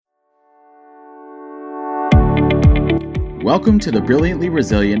Welcome to the Brilliantly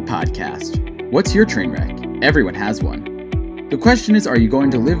Resilient podcast. What's your train wreck? Everyone has one. The question is, are you going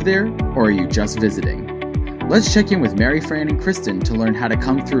to live there or are you just visiting? Let's check in with Mary, Fran, and Kristen to learn how to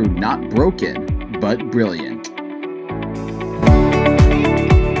come through not broken, but brilliant.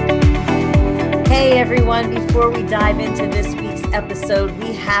 Hey everyone, before we dive into this week's episode,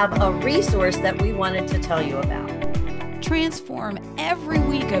 we have a resource that we wanted to tell you about. Transform every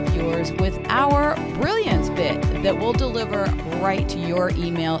week of yours with our Brilliance Bit that will deliver right to your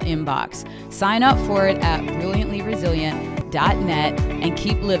email inbox. Sign up for it at brilliantlyresilient.net and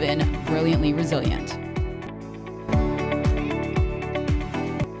keep living brilliantly resilient.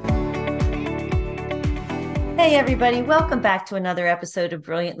 Hey everybody, welcome back to another episode of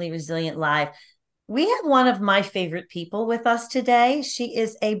Brilliantly Resilient Live. We have one of my favorite people with us today. She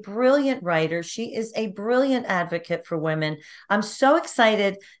is a brilliant writer. She is a brilliant advocate for women. I'm so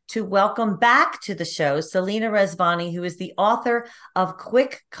excited to welcome back to the show Selena Rezvani, who is the author of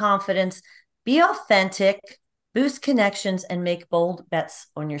Quick Confidence, Be Authentic, Boost Connections, and Make Bold Bets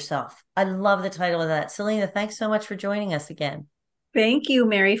on Yourself. I love the title of that. Selena, thanks so much for joining us again. Thank you,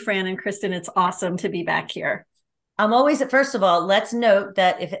 Mary, Fran, and Kristen. It's awesome to be back here. I'm always, first of all, let's note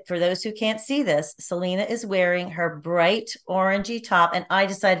that for those who can't see this, Selena is wearing her bright orangey top, and I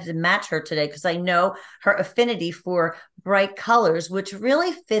decided to match her today because I know her affinity for bright colors, which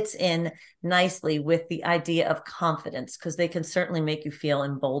really fits in nicely with the idea of confidence because they can certainly make you feel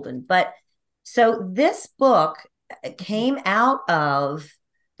emboldened. But so this book came out of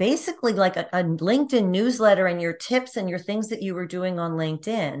basically like a LinkedIn newsletter and your tips and your things that you were doing on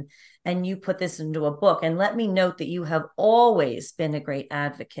LinkedIn. And you put this into a book. And let me note that you have always been a great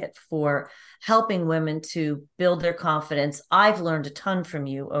advocate for helping women to build their confidence. I've learned a ton from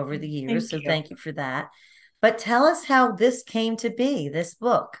you over the years, thank you for that. But tell us how this came to be, this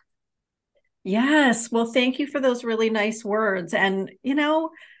book. Yes. Well, thank you for those really nice words. And, you know,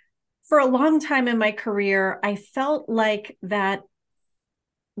 for a long time in my career, I felt like that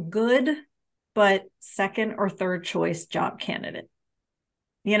good, but second or third choice job candidate.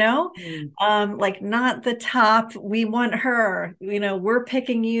 You know, like not the top, we want her, you know, we're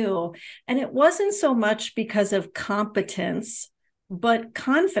picking you. And it wasn't so much because of competence, but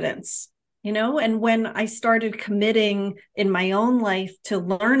confidence, you know, and when I started committing in my own life to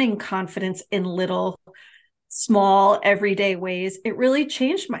learning confidence in little, small, everyday ways, it really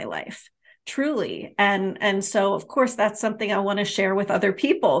changed my life. Truly. And so, of course, that's something I want to share with other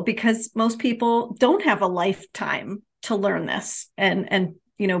people because most people don't have a lifetime to learn this and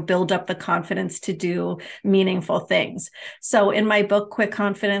you know, build up the confidence to do meaningful things. So in my book, Quick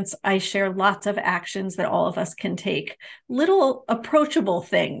Confidence, I share lots of actions that all of us can take, little approachable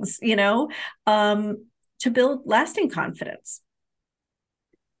things, you know, to build lasting confidence.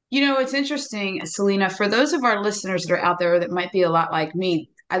 You know, it's interesting, Selena, for those of our listeners that are out there that might be a lot like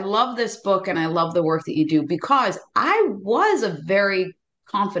me, I love this book and I love the work that you do because I was a very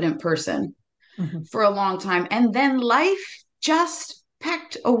confident person for a long time. And then life just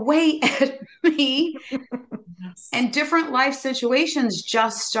pecked away at me. Yes. And different life situations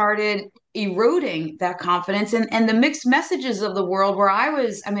just started eroding that confidence and the mixed messages of the world where I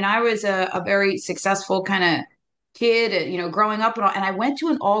was a very successful kind of kid, you know, growing up and I went to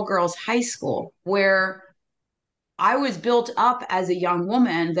an all-girls high school where I was built up as a young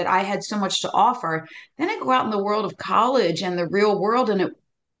woman that I had so much to offer. Then I go out in the world of college and the real world and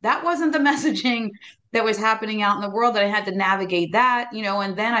that wasn't the messaging that was happening out in the world that I had to navigate that, you know,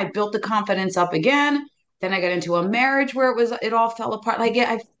 and then I built the confidence up again. Then I got into a marriage where it all fell apart. Like,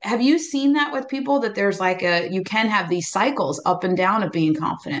 have you seen that with people that there's like you can have these cycles up and down of being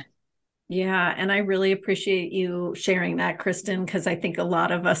confident? Yeah. And I really appreciate you sharing that, Kristen, because I think a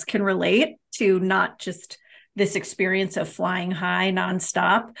lot of us can relate to not just this experience of flying high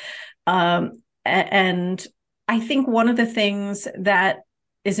nonstop. And I think one of the things that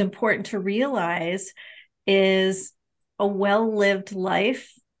is important to realize is a well-lived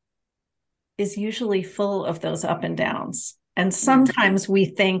life is usually full of those up and downs. And sometimes we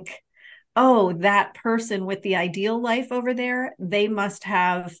think, oh, that person with the ideal life over there, they must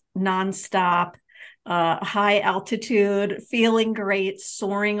have nonstop, high altitude, feeling great,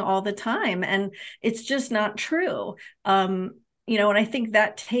 soaring all the time. And it's just not true. You know, and I think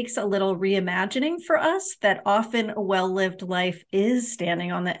that takes a little reimagining for us that often a well-lived life is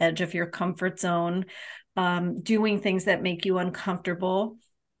standing on the edge of your comfort zone, doing things that make you uncomfortable,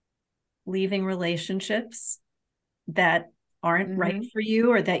 leaving relationships that aren't right for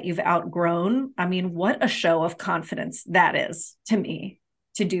you or that you've outgrown. I mean, what a show of confidence that is to me,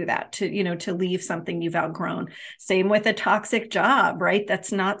 to do that, to leave something you've outgrown. Same with a toxic job, right?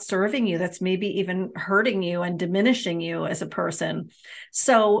 That's not serving you. That's maybe even hurting you and diminishing you as a person.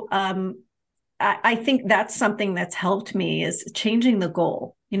 So I think that's something that's helped me, is changing the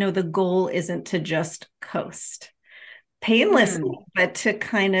goal. The goal isn't to just coast painlessly, but to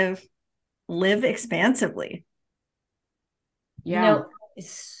kind of live expansively. Yeah.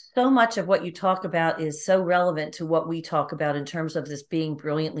 So much of what you talk about is so relevant to what we talk about in terms of this being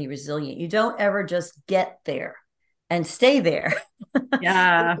brilliantly resilient. You don't ever just get there and stay there.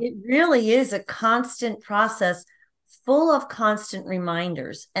 Yeah. It really is a constant process full of constant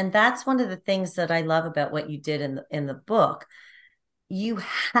reminders. And that's one of the things that I love about what you did in the book. You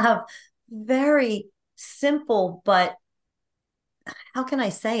have very simple, but how can I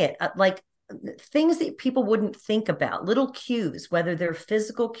say it? Like things that people wouldn't think about, little cues, whether they're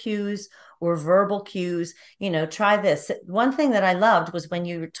physical cues or verbal cues. Try this. One thing that I loved was when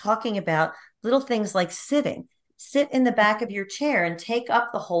you were talking about little things like sitting. Sit in the back of your chair and take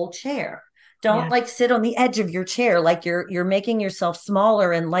up the whole chair. Don't like sit on the edge of your chair like you're making yourself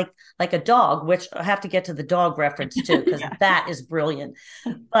smaller and like a dog, which I have to get to the dog reference too, because that is brilliant.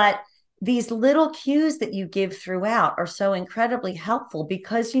 But these little cues that you give throughout are so incredibly helpful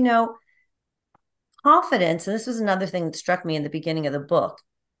because, confidence, and this was another thing that struck me in the beginning of the book,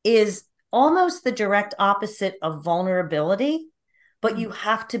 is almost the direct opposite of vulnerability, but you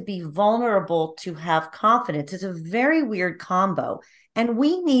have to be vulnerable to have confidence. It's a very weird combo. And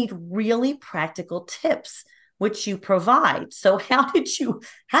we need really practical tips, which you provide. So how'd you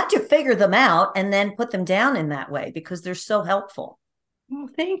figure them out and then put them down in that way? Because they're so helpful. Well,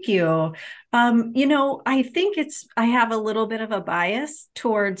 thank you. I think I have a little bit of a bias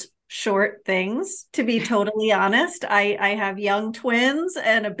towards short things, to be totally honest. I have young twins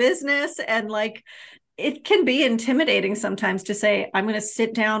and a business, and it can be intimidating sometimes to say, I'm going to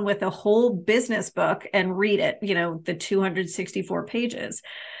sit down with a whole business book and read it, the 264 pages.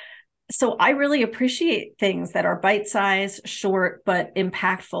 So I really appreciate things that are bite-sized, short, but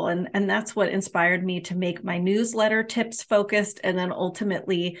impactful. And that's what inspired me to make my newsletter tips focused, and then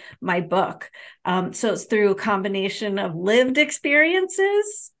ultimately my book. So it's through a combination of lived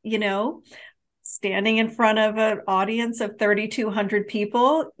experiences, standing in front of an audience of 3,200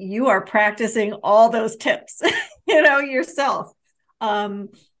 people, you are practicing all those tips, yourself.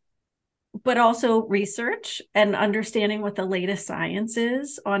 But also research and understanding what the latest science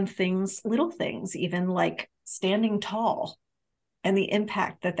is on things, little things, even like standing tall and the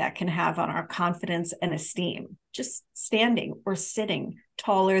impact that can have on our confidence and esteem. Just standing or sitting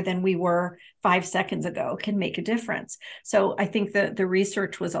taller than we were 5 seconds ago can make a difference. So I think that the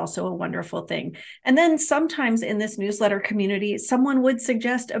research was also a wonderful thing. And then sometimes in this newsletter community, someone would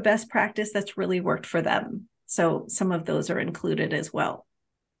suggest a best practice that's really worked for them. So some of those are included as well.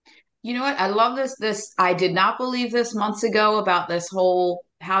 You know what? I love this. I did not believe this months ago about this whole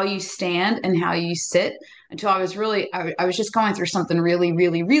how you stand and how you sit until I was just going through something really,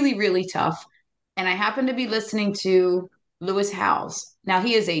 really, really, really tough. And I happened to be listening to Lewis Howes. Now,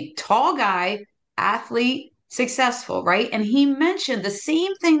 he is a tall guy, athlete, successful, right? And he mentioned the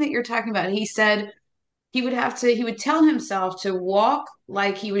same thing that you're talking about. He said he would tell himself to walk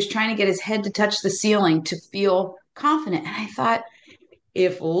like he was trying to get his head to touch the ceiling to feel confident. And I thought,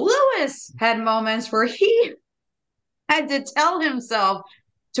 if Lewis had moments where he had to tell himself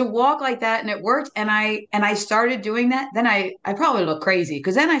to walk like that and it worked, and I started doing that, then I probably look crazy,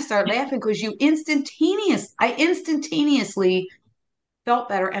 because then I start laughing because I instantaneously felt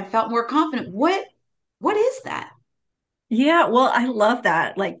better and felt more confident. What is that? Yeah, well, I love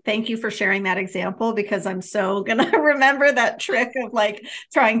that. Thank you for sharing that example, because I'm so going to remember that trick of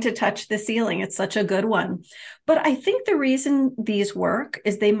trying to touch the ceiling. It's such a good one. But I think the reason these work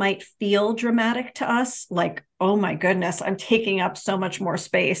is they might feel dramatic to us, like, oh my goodness, I'm taking up so much more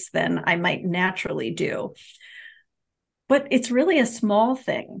space than I might naturally do. But it's really a small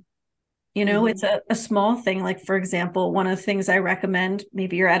thing. It's a small thing. Like, for example, one of the things I recommend,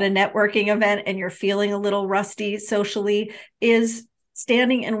 maybe you're at a networking event and you're feeling a little rusty socially, is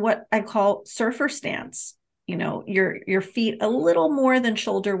standing in what I call surfer stance. Your feet a little more than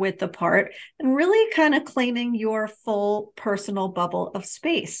shoulder width apart, and really kind of claiming your full personal bubble of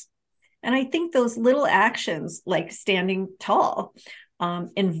space. And I think those little actions, like standing tall,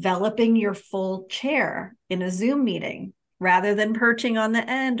 enveloping your full chair in a Zoom meeting, rather than perching on the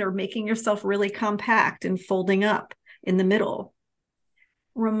end or making yourself really compact and folding up in the middle.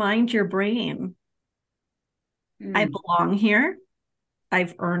 Remind your brain, I belong here.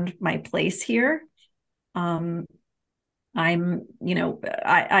 I've earned my place here. I've earned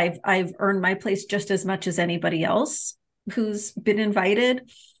my place just as much as anybody else. who's been invited.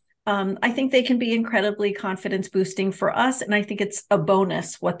 I think they can be incredibly confidence boosting for us. And I think it's a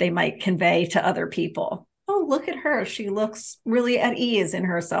bonus what they might convey to other people. Oh, look at her. She looks really at ease in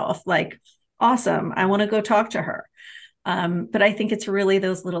herself. Like, awesome. I want to go talk to her. But I think it's really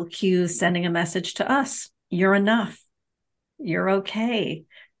those little cues sending a message to us. You're enough. You're okay.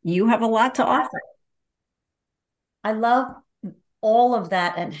 You have a lot to offer. I love all of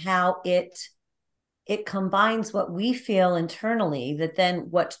that and how it combines what we feel internally that then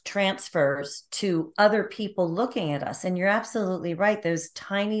what transfers to other people looking at us. And you're absolutely right. Those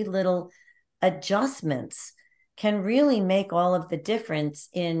tiny little adjustments can really make all of the difference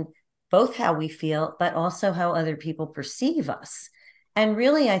in both how we feel, but also how other people perceive us. And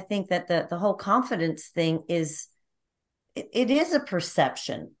really, I think that the whole confidence thing is, it is a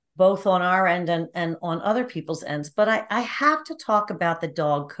perception, both on our end and on other people's ends. But I have to talk about the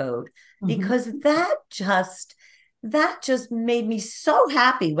dog code, because that just made me so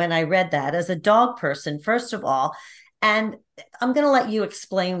happy when I read that as a dog person, first of all. And I'm going to let you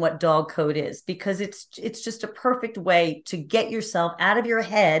explain what dog code is, because it's just a perfect way to get yourself out of your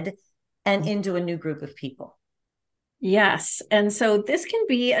head and into a new group of people. Yes. And so this can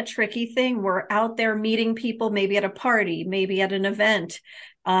be a tricky thing. We're out there meeting people, maybe at a party, maybe at an event.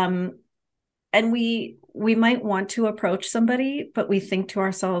 And we might want to approach somebody, but we think to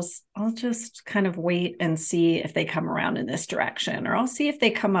ourselves, I'll just kind of wait and see if they come around in this direction, or I'll see if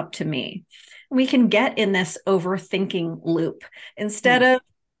they come up to me. We can get in this overthinking loop instead of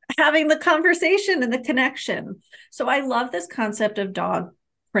having the conversation and the connection. So I love this concept of dog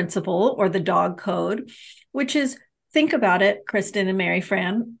principle, or the dog code, which is, think about it, Kristen and Mary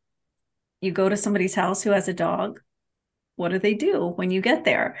Fran. You go to somebody's house who has a dog. What do when you get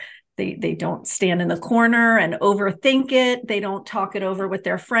there? They don't stand in the corner and overthink it. They don't talk it over with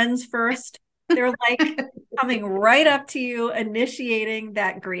their friends first. They're like coming right up to you, initiating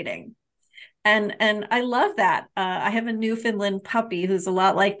that greeting. And I love that. I have a Newfoundland puppy who's a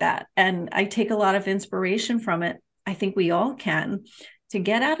lot like that. And I take a lot of inspiration from it. I think we all can, to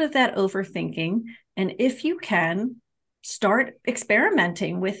get out of that overthinking. And if you can, start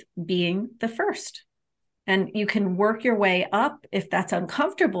experimenting with being the first. And you can work your way up, if that's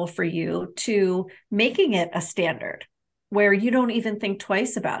uncomfortable for you, to making it a standard where you don't even think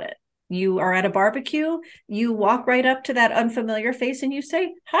twice about it. You are at a barbecue, you walk right up to that unfamiliar face and you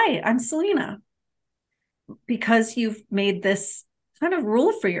say, "Hi, I'm Selena." Because you've made this kind of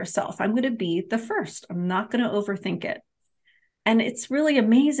rule for yourself. I'm going to be the first. I'm not going to overthink it. And it's really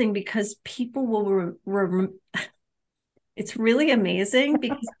amazing because people will it's really amazing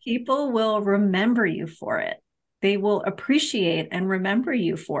because people will remember you for it. They will appreciate and remember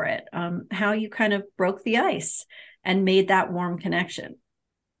you for it, how you kind of broke the ice and made that warm connection.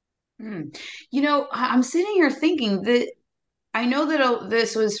 You know, I'm sitting here thinking that I know that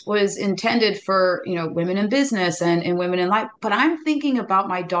this was intended for, you know, women in business and women in life, but I'm thinking about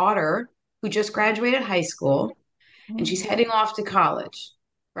my daughter who just graduated high school and she's heading off to college,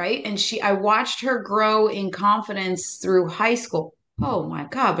 right? And I watched her grow in confidence through high school. Oh my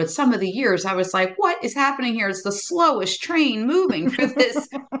God, but some of the years I was like, what is happening here? It's the slowest train moving for this.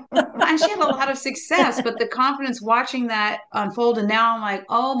 And she had a lot of success, but the confidence watching that unfold. And now I'm like,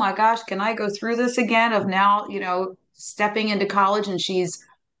 oh my gosh, can I go through this again of now, you know, stepping into college, and she's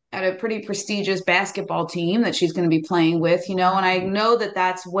at a pretty prestigious basketball team that she's going to be playing with, you know, and I know that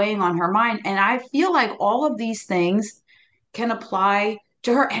that's weighing on her mind. And I feel like all of these things can apply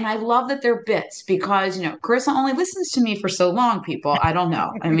to her. And I love that they're bits because, you know, Carissa only listens to me for so long, people. I don't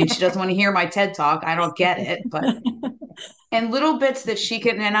know. I mean, she doesn't want to hear my TED talk. I don't get it, but and little bits that she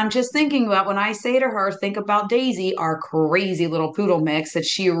can. And I'm just thinking about when I say to her, think about Daisy, our crazy little poodle mix, that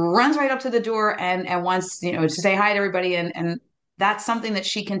she runs right up to the door and wants, you know, to say hi to everybody. And that's something that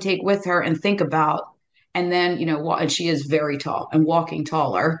she can take with her and think about. And then, you know, and she is very tall and walking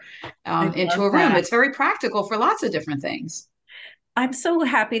taller into a room. It's very practical for lots of different things. I'm so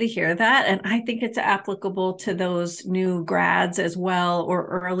happy to hear that. And I think it's applicable to those new grads as well, or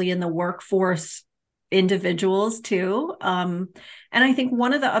early in the workforce individuals too. And I think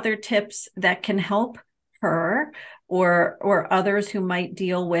one of the other tips that can help her or others who might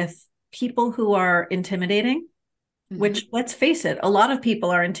deal with people who are intimidating, which, let's face it, a lot of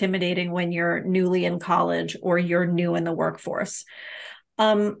people are intimidating when you're newly in college or you're new in the workforce,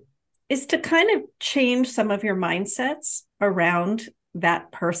 is to kind of change some of your mindsets around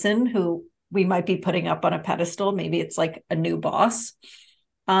that person who we might be putting up on a pedestal. Maybe it's like a new boss.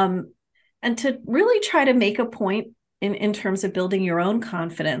 And to really try to make a point in terms of building your own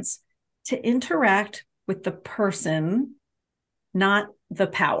confidence to interact with the person, not the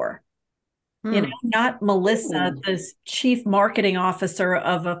power. Not Melissa, Ooh. the chief marketing officer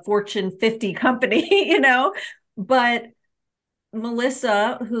of a Fortune 50 company, but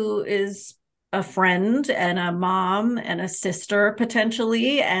Melissa, who is a friend and a mom and a sister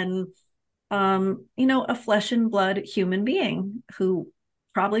potentially, and a flesh and blood human being who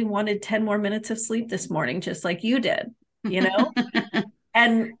probably wanted 10 more minutes of sleep this morning, just like you did,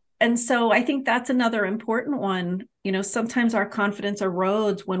 and so I think that's another important one. Sometimes our confidence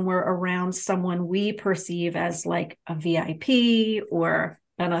erodes when we're around someone we perceive as like a VIP or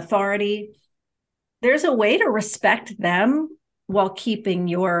an authority. There's a way to respect them while keeping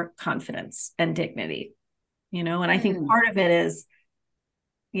your confidence and dignity, and I think part of it is,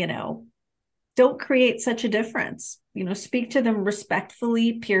 don't create such a difference, speak to them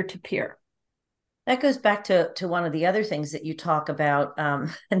respectfully, peer to peer. That goes back to one of the other things that you talk about. And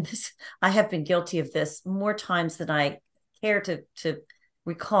this, I have been guilty of this more times than I care to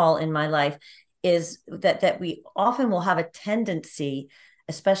recall in my life, is that we often will have a tendency,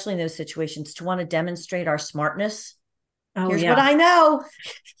 especially in those situations, to want to demonstrate our smartness. Oh, here's what I know.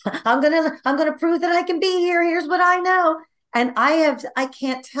 I'm gonna prove that I can be here. Here's what I know. And I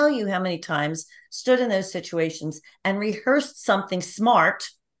can't tell you how many times stood in those situations and rehearsed something smart,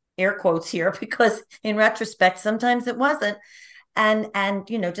 air quotes here, because in retrospect, sometimes it wasn't. And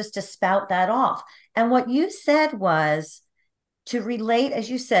just to spout that off. And what you said was to relate, as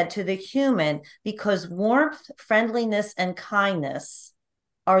you said, to the human, because warmth, friendliness, and kindness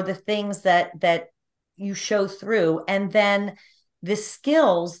are the things that you show through. And then the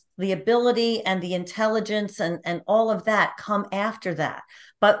skills, the ability, and the intelligence, and all of that come after that.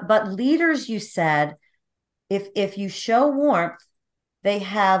 But leaders, you said, if you show warmth,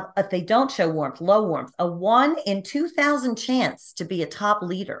 if they don't show warmth, low warmth, a 1 in 2,000 chance to be a top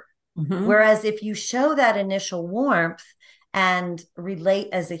leader. Mm-hmm. Whereas if you show that initial warmth and relate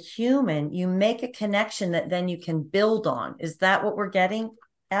as a human, you make a connection that then you can build on. Is that what we're getting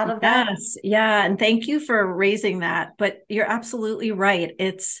out of that? Yes. Yeah. And thank you for raising that. But you're absolutely right.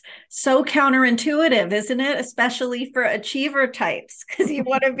 It's so counterintuitive, isn't it? Especially for achiever types, because you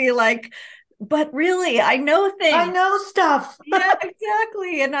want to be like, but really, I know things. I know stuff. Yeah,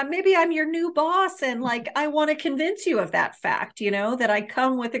 exactly. And maybe I'm your new boss. And like, I want to convince you of that fact, that I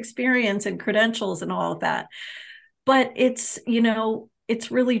come with experience and credentials and all of that. But it's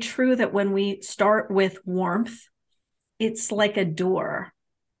really true that when we start with warmth, it's like a door,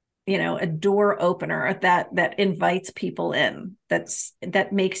 a door opener that invites people in, that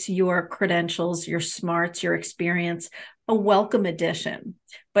makes your credentials, your smarts, your experience a welcome addition.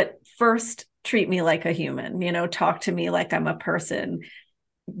 But first, treat me like a human, talk to me like I'm a person,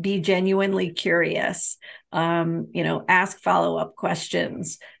 be genuinely curious, ask follow-up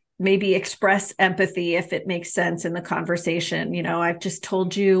questions, maybe express empathy if it makes sense in the conversation. I've just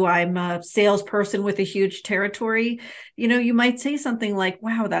told you I'm a salesperson with a huge territory. You might say something like,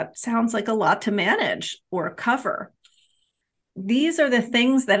 wow, that sounds like a lot to manage or cover. These are the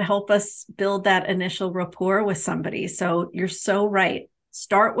things that help us build that initial rapport with somebody. So you're so right.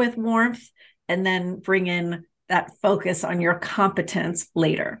 Start with warmth and then bring in that focus on your competence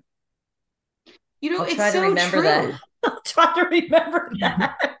later. I'll it's try to so remember true. That. I'll try to remember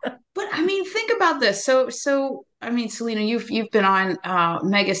that. But I mean, think about this. So I mean, Selena, you've been on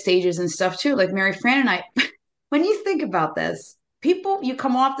mega stages and stuff too, like Mary Fran and I. When you think about this, people, you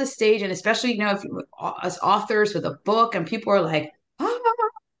come off the stage, and especially if you, as authors with a book, and people are like, ah,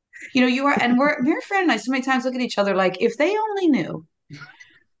 you are, and Mary Fran and I so many times look at each other like, if they only knew.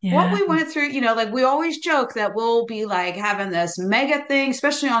 Yeah. What we went through, like we always joke that we'll be like having this mega thing,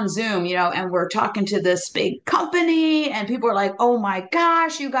 especially on Zoom, and we're talking to this big company and people are like, oh my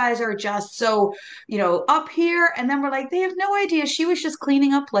gosh, you guys are just so, up here. And then we're like, they have no idea. She was just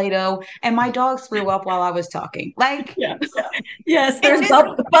cleaning up Play-Doh and my dog threw up while I was talking. Like, yes, there's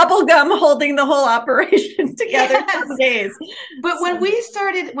bubble gum holding the whole operation together for days. But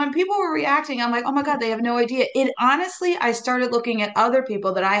when people were reacting, I'm like, oh my God, they have no idea. It honestly, I started looking at other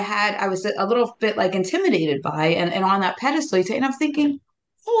people that I was a little bit like intimidated by and on that pedestal, and I'm thinking,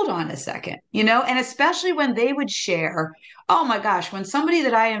 hold on a second, and especially when they would share, oh my gosh, when somebody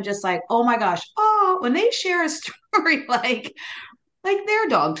that I am just like, oh my gosh, when they share a story like their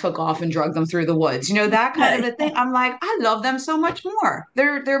dog took off and dragged them through the woods, that kind of a thing. I'm like, I love them so much more.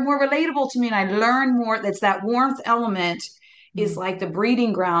 They're more relatable to me and I learn more. That's that warmth element is like the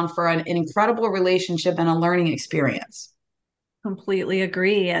breeding ground for an incredible relationship and a learning experience. Completely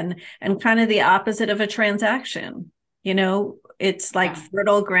agree. And kind of the opposite of a transaction, it's like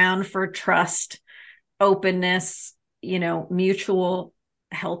fertile ground for trust, openness, mutual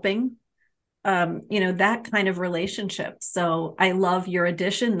helping. that kind of relationship. So I love your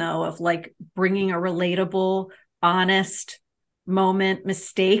addition though, of like bringing a relatable, honest moment,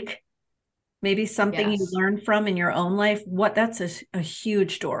 mistake, maybe something you Yes. learned from in your own life. That's a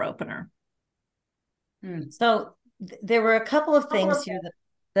huge door opener. So there were a couple of things here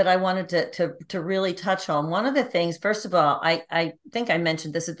that I wanted to really touch on. One of the things, first of all, I think I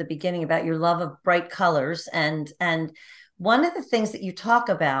mentioned this at the beginning about your love of bright colors, and one of the things that you talk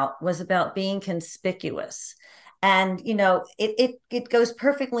about was about being conspicuous. And it goes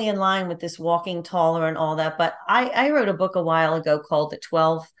perfectly in line with this walking taller and all that. But I wrote a book a while ago called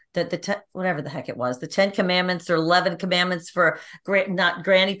whatever the heck it was, the 10 commandments or 11 commandments for not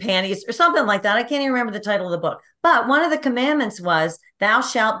granny panties or something like that. I can't even remember the title of the book, but one of the commandments was thou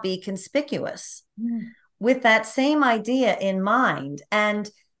shalt be conspicuous, with that same idea in mind. And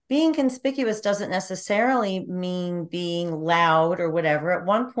being conspicuous doesn't necessarily mean being loud or whatever. At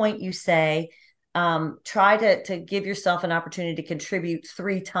one point you say, try to give yourself an opportunity to contribute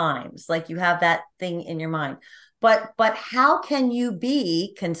 3 times, like you have that thing in your mind. But how can you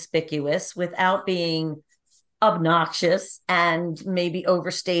be conspicuous without being obnoxious and maybe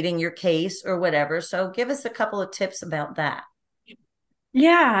overstating your case or whatever? So give us a couple of tips about that.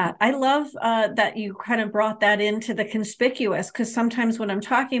 Yeah, I love that you kind of brought that into the conspicuous, because sometimes when I'm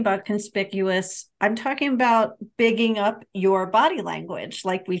talking about conspicuous, I'm talking about bigging up your body language,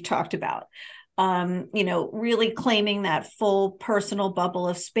 like we've talked about. Really claiming that full personal bubble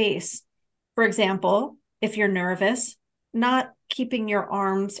of space. For example, if you're nervous, not keeping your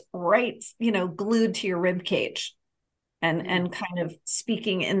arms right, glued to your rib cage and kind of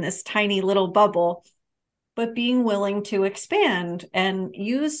speaking in this tiny little bubble, but being willing to expand and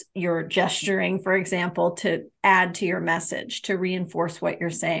use your gesturing, for example, to add to your message, to reinforce what you're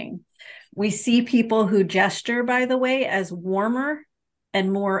saying. We see people who gesture, by the way, as warmer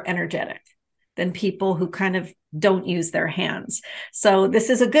and more energetic than people who kind of don't use their hands. So this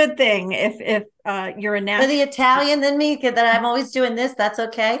is a good thing if you're a natural. For the Italian than me, that I'm always doing this, that's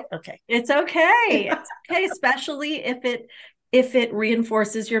okay. Okay. It's okay. It's okay, especially if it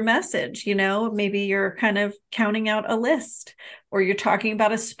reinforces your message. Maybe you're kind of counting out a list, or you're talking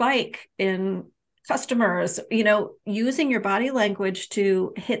about a spike in customers. Using your body language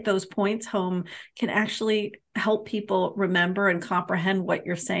to hit those points home can actually help people remember and comprehend what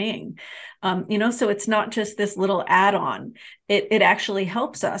you're saying. So it's not just this little add-on. It actually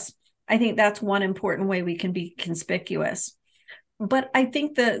helps us. I think that's one important way we can be conspicuous. But I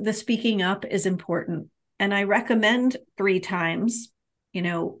think the speaking up is important. And I recommend 3 times,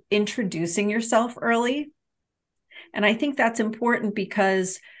 introducing yourself early. And I think that's important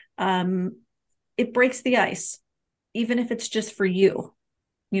because it breaks the ice, even if it's just for you,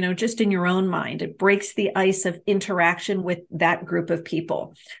 just in your own mind. It breaks the ice of interaction with that group of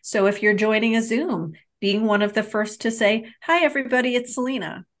people. So if you're joining a Zoom, being one of the first to say, hi, everybody, it's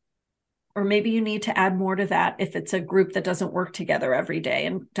Selena. Or maybe you need to add more to that if it's a group that doesn't work together every day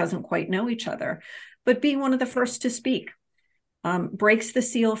and doesn't quite know each other. But being one of the first to speak breaks the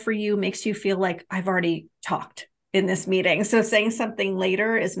seal for you, makes you feel like I've already talked in this meeting. So saying something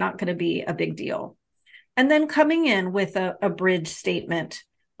later is not going to be a big deal. And then coming in with a bridge statement.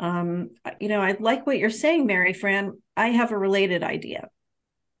 I like what you're saying, Mary Fran. I have a related idea.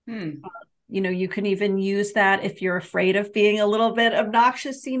 You can even use that if you're afraid of being a little bit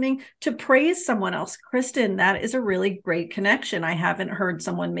obnoxious seeming, to praise someone else. Kristen, that is a really great connection. I haven't heard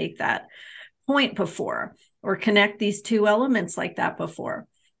someone make that point before, or connect these 2 elements like that before.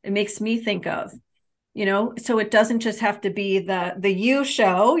 It makes me think of, so it doesn't just have to be the you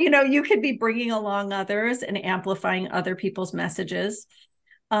show, you could be bringing along others and amplifying other people's messages.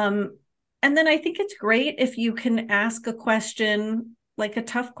 And then I think it's great if you can ask a question, like a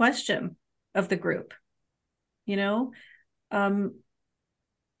tough question of the group. It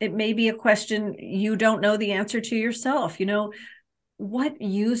may be a question you don't know the answer to yourself. What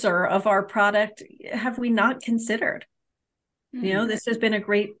user of our product have we not considered? This has been a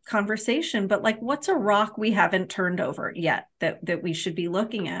great conversation, but like, what's a rock we haven't turned over yet that we should be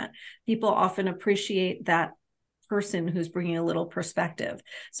looking at? People often appreciate that person who's bringing a little perspective.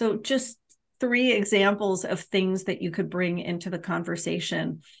 So just 3 examples of things that you could bring into the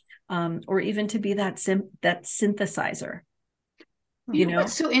conversation, or even to be that synthesizer.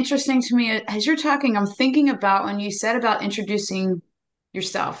 What's so interesting to me as you're talking, I'm thinking about when you said about introducing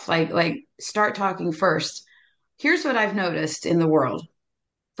yourself, like start talking first. Here's what I've noticed in the world.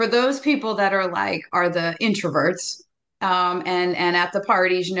 For those people that are the introverts, and at the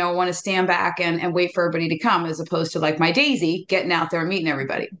parties, want to stand back and wait for everybody to come, as opposed to like my Daisy getting out there and meeting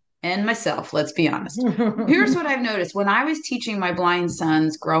everybody. and myself, let's be honest. Here's what I've noticed when I was teaching my blind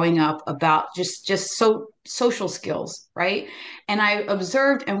sons growing up about social skills, right? And I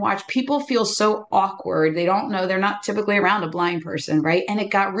observed and watched people feel so awkward. They don't know, they're not typically around a blind person, right? And it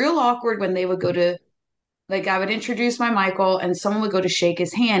got real awkward when they would go to, like, I would introduce my Michael and someone would go to shake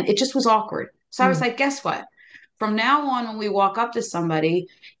his hand. It just was awkward. So I was like, guess what? From now on, when we walk up to somebody,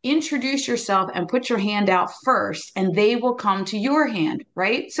 introduce yourself and put your hand out first, and they will come to your hand,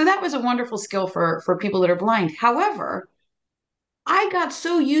 right? So that was a wonderful skill for people that are blind. However, I got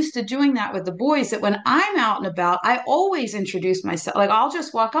so used to doing that with the boys that when I'm out and about, I always introduce myself. Like I'll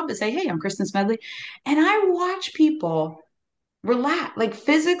just walk up and say, "Hey, I'm Kristen Smedley," and I watch people relax, like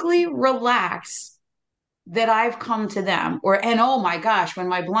physically relax that I've come to them. And oh my gosh, when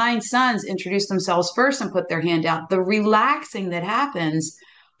my blind sons introduce themselves first and put their hand out, the relaxing that happens,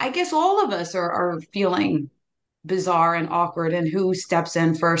 I guess all of us are feeling bizarre and awkward and who steps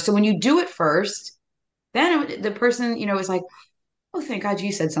in first. So when you do it first, then the person, is like, oh, thank God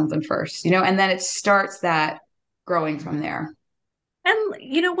you said something first, and then it starts that growing from there. And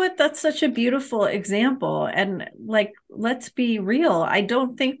you know what? That's such a beautiful example. And like, let's be real. I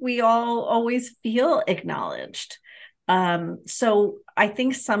don't think we all always feel acknowledged. So I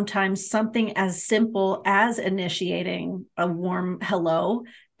think sometimes something as simple as initiating a warm hello,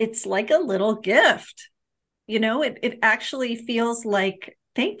 it's like a little gift. It actually feels like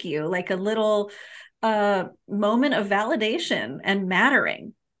thank you, like a little moment of validation and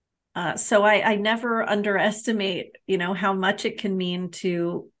mattering. So I never underestimate, how much it can mean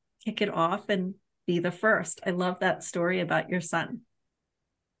to kick it off and be the first. I love that story about your son.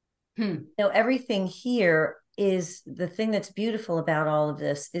 Everything here is the thing that's beautiful about all of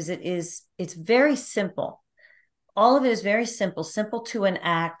this is it's very simple. All of it is very simple to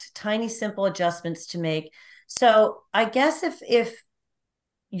enact, tiny, simple adjustments to make. So I guess if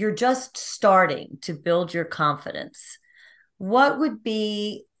you're just starting to build your confidence, what would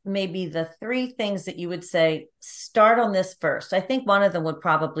be maybe the 3 things that you would say, start on this first? I think one of them would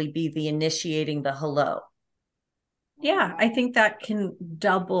probably be the initiating the hello. Yeah, I think that can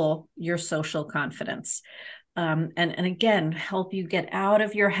double your social confidence. And again, help you get out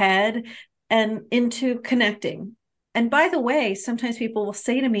of your head and into connecting. And by the way, sometimes people will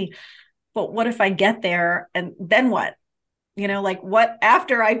say to me, but what if I get there and then what? Like what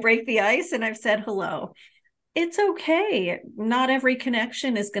after I break the ice and I've said hello? It's okay. Not every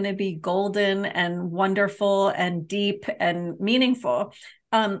connection is going to be golden and wonderful and deep and meaningful.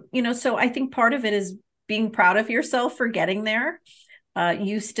 So I think part of it is being proud of yourself for getting there.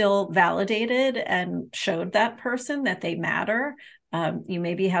 You still validated and showed that person that they matter. You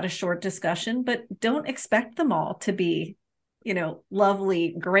maybe had a short discussion, but don't expect them all to be,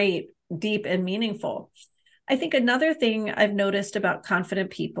 lovely, great, deep, and meaningful. I think another thing I've noticed about confident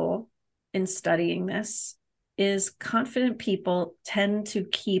people in studying this is confident people tend to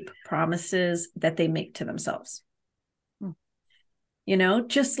keep promises that they make to themselves.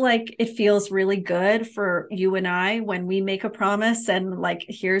 Just like it feels really good for you and I when we make a promise and like,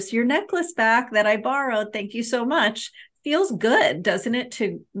 here's your necklace back that I borrowed. Thank you so much. Feels good, doesn't it?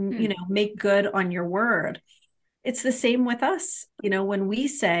 To, make good on your word. It's the same with us. When we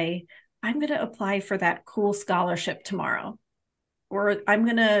say, I'm going to apply for that cool scholarship tomorrow, or I'm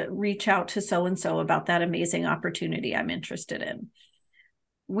going to reach out to so-and-so about that amazing opportunity I'm interested in.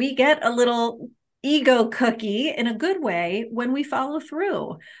 We get a little ego cookie in a good way when we follow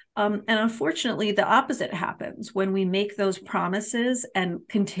through. And unfortunately, the opposite happens when we make those promises and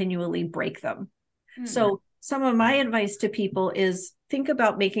continually break them. So some of my advice to people is think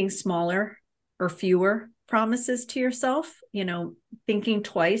about making smaller or fewer promises to yourself, thinking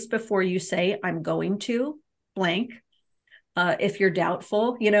twice before you say, I'm going to blank. If you're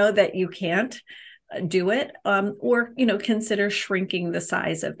doubtful, that you can't do it, or, consider shrinking the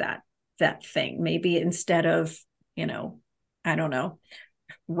size of that thing. Maybe instead of, I don't know,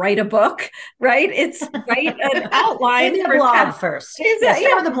 write a book, right? It's write an outline. Maybe a blog first.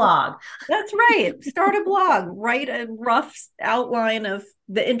 Start the blog. That's right. Start a blog, write a rough outline of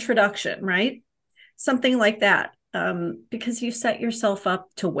the introduction, right? Something like that, because you set yourself up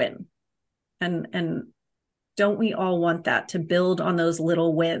to win. And don't we all want that, to build on those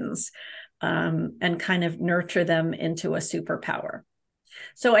little wins and kind of nurture them into a superpower?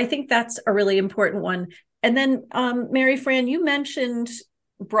 So I think that's a really important one. And then, Mary Fran, you mentioned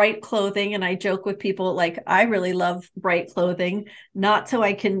bright clothing, and I joke with people like, I really love bright clothing, not so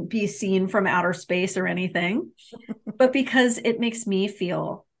I can be seen from outer space or anything, but because it makes me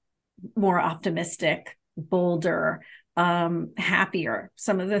feel more optimistic, bolder, happier.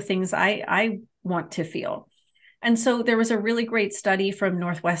 Some of the things I want to feel. And so there was a really great study from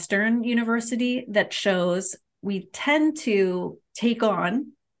Northwestern University that shows we tend to take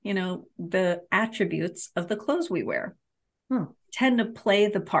on, the attributes of the clothes we wear, tend to play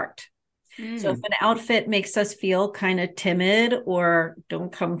the part. So if an outfit makes us feel kind of timid or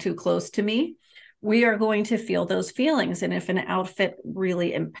don't come too close to me, we are going to feel those feelings. And if an outfit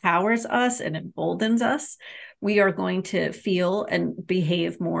really empowers us and emboldens us, we are going to feel and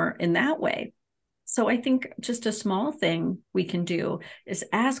behave more in that way. So I think just a small thing we can do is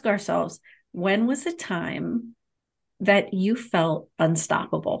ask ourselves, when was the time that you felt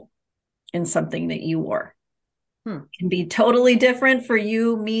unstoppable in something that you wore? It can be totally different for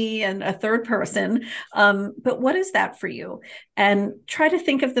you, me, and a third person. But what is that for you? And try to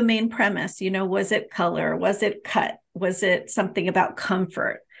think of the main premise. Was it color? Was it cut? Was it something about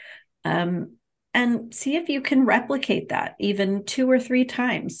comfort? And see if you can replicate that even 2 or 3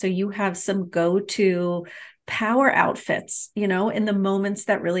 times. So you have some go-to power outfits, in the moments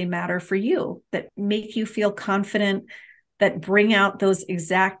that really matter for you, that make you feel confident, that bring out those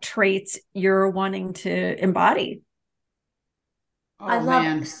exact traits you're wanting to embody. Oh, I love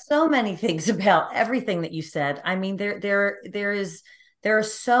man. so many things about everything that you said. I mean, there are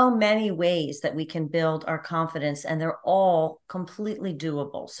so many ways that we can build our confidence, and they're all completely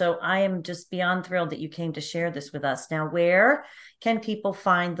doable. So I am just beyond thrilled that you came to share this with us. Now, where can people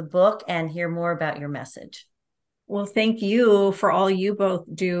find the book and hear more about your message? Well, thank you for all you both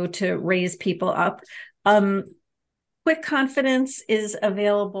do to raise people up. Quick Confidence is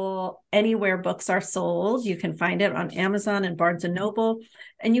available anywhere books are sold. You can find it on Amazon and Barnes & Noble,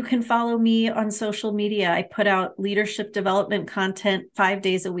 and you can follow me on social media. I put out leadership development content 5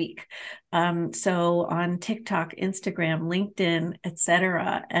 days a week. So on TikTok, Instagram, LinkedIn,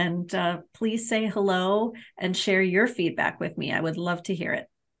 etc. And please say hello and share your feedback with me. I would love to hear it.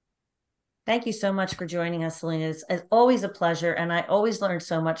 Thank you so much for joining us, Selena. It's always a pleasure, and I always learn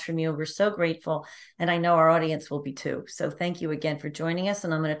so much from you. We're so grateful, and I know our audience will be too. So thank you again for joining us,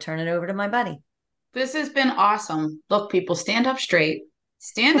 and I'm going to turn it over to my buddy. This has been awesome. Look, people, stand up straight,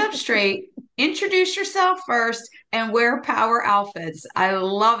 introduce yourself first, and wear power outfits. I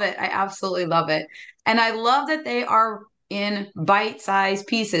love it. I absolutely love it. And I love that they are in bite-sized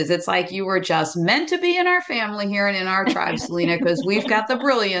pieces. It's like you were just meant to be in our family here and in our tribe, Selena, because we've got the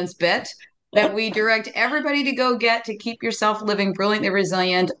brilliance bit that we direct everybody to go get to keep yourself living brilliantly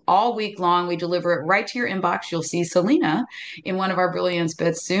resilient all week long. We deliver it right to your inbox. You'll see Selena in one of our brilliance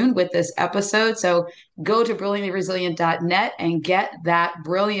bits soon with this episode. So go to brilliantlyresilient.net and get that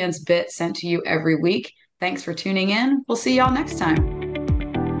brilliance bit sent to you every week. Thanks for tuning in. We'll see y'all next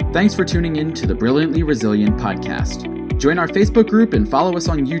time. Thanks for tuning in to the Brilliantly Resilient podcast. Join our Facebook group and follow us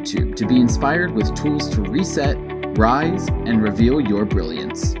on YouTube to be inspired with tools to reset, rise, and reveal your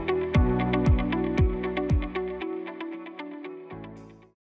brilliance.